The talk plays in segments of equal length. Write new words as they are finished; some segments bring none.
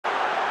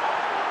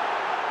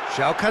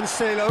João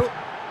Cancelo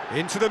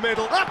into the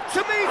middle, up to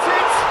meet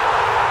it!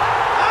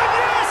 And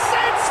yes,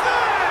 it's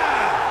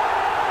there!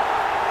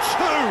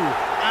 Two,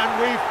 and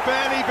we've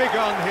barely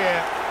begun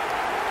here.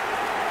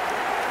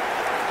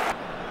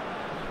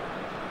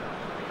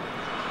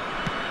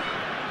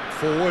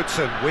 Forwards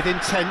and with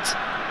intent.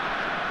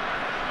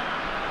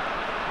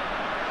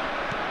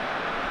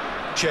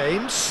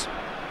 James.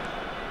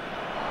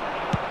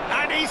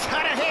 And he's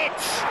had a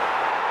hit!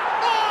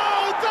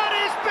 Oh, that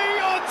is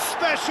beyond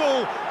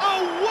special! A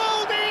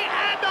worldie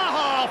and a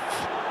half!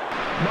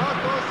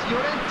 Marcos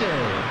Llorente.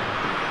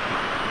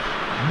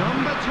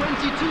 Number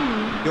 22.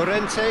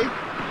 Llorente.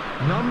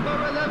 Number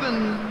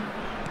 11.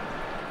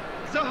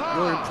 Zaha.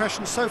 Your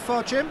impression so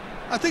far, Jim?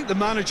 I think the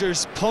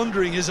manager's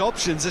pondering his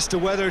options as to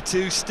whether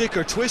to stick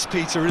or twist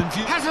Peter in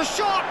view. Has a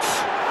shot!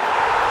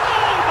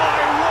 Oh my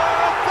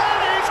word,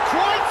 that is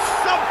quite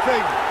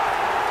something!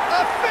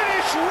 A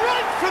finish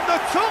right from the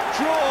top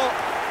draw!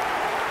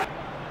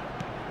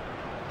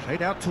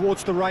 Played out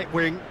towards the right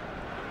wing.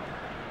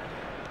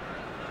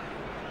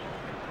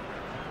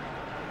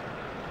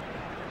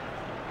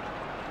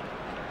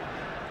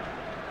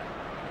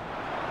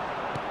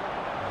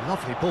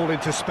 Lovely ball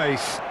into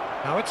space.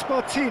 Now it's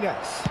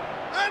Martinez.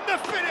 And the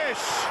finish!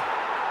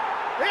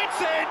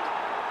 It's in!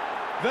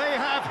 They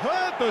have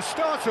heard the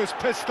starter's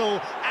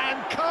pistol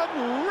and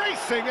come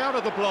racing out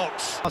of the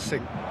blocks.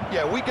 Passing.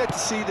 Yeah, we get to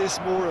see this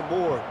more and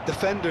more.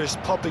 Defenders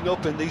popping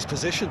up in these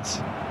positions.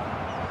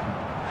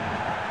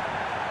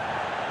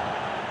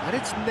 And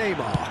it's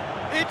Neymar.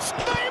 It's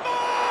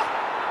Neymar!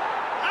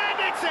 And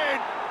it's in!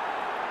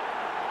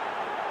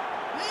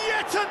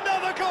 Yet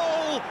another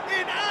goal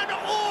in an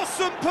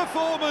awesome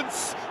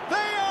performance. They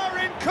are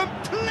in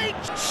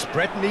complete...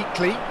 Spread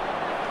neatly.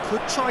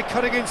 Could try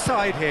cutting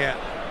inside here.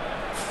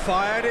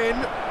 Fired in.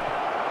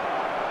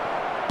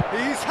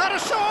 He's had a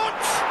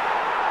shot!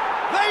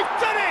 They've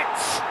done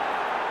it!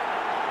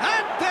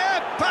 And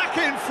they're back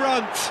in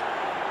front.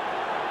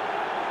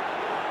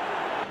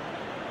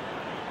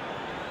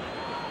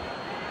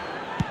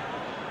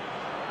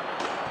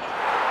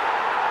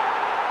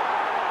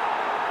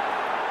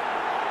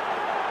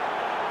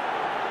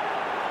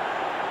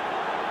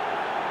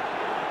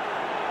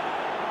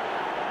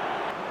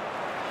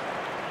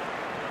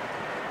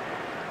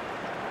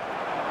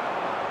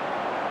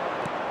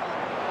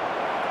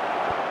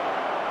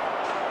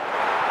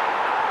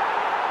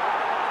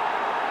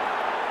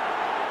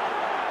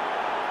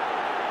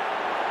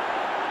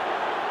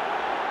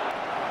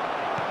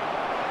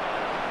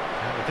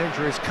 The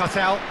danger is cut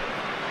out.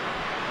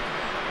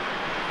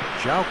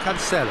 João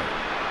Cancelo.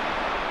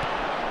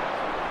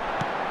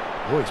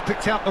 Oh, he's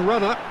picked out the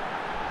runner.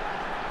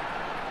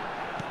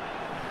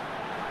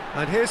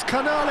 And here's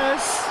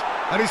Canales.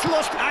 And he's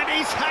lost, and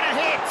he's had a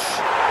hit!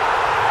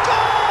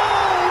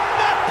 Goal!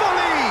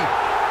 Napoli!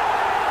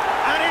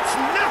 And it's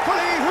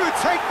Napoli who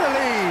take the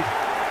lead.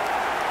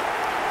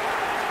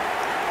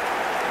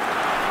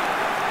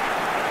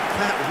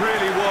 That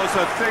really was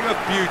a thing of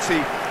beauty,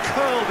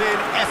 curled in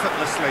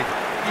effortlessly.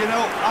 You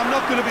know, I'm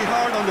not going to be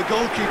hard on the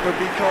goalkeeper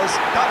because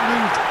that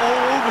moved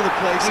all over the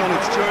place on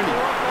its journey.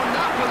 For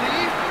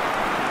Napoli,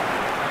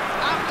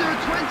 after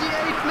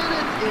 28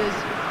 minutes is...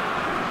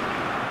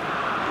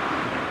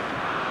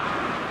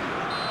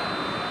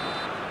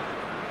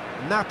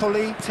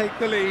 Napoli take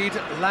the lead,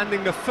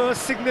 landing the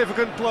first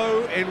significant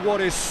blow in what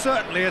is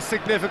certainly a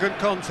significant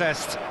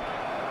contest.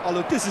 Oh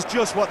look, this is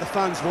just what the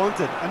fans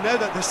wanted, and now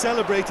that they're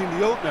celebrating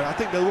the opener, I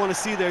think they'll want to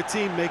see their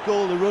team make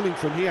all the running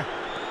from here.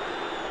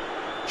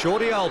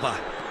 Jordi Alba.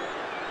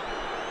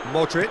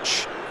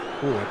 Modric.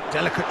 Oh, a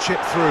delicate chip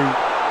through.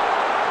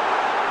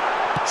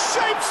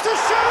 Shapes to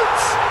shoot!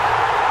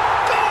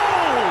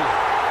 Goal!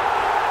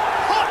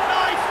 Hot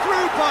knife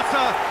through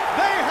butter.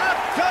 They have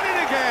done it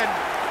again.